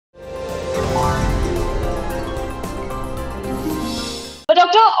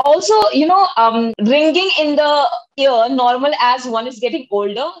doctor, also, ringing in the ear, normal as one is getting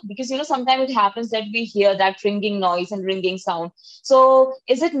older, because, sometimes it happens that we hear that ringing noise and ringing sound. So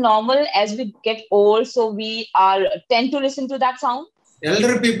is it normal as we get old, so we tend to listen to that sound?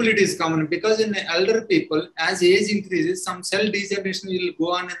 Elder people, it is common, because in elder people, as age increases, some cell degeneration will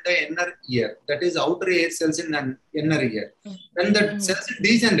go on in the inner ear. That is outer ear cells in the inner ear. When the cells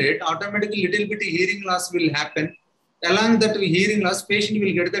degenerate, automatically little bit hearing loss will happen. Along that hearing loss, patient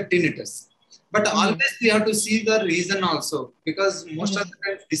will get the tinnitus. But always we have to see the reason also, because most of the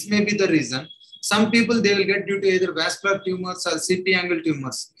time this may be the reason. Some people, they will get due to either vascular tumors or CP angle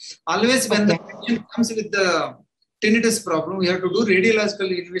tumors. Always when the patient comes with the tinnitus problem, we have to do radiological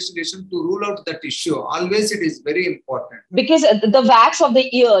investigation to rule out that issue. Always it is very important. Because the wax of the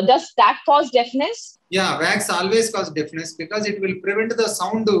ear, does that cause deafness? Yeah, wax always cause deafness, because it will prevent the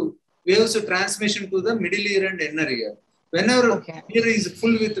sound waves transmission to the middle ear and inner ear. Whenever ear is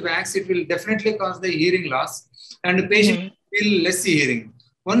full with wax, it will definitely cause the hearing loss, and the patient will less hearing.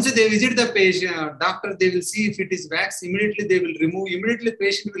 Once they visit the patient, doctor, they will see if it is wax, immediately they will remove. Immediately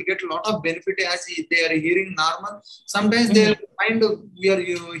patient will get a lot of benefit as they are hearing normal. Sometimes they will find we are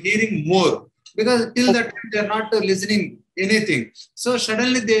hearing more, because till that time they are not listening anything. So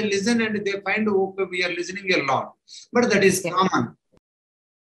suddenly they listen and they find, okay, we are listening a lot. But that is common.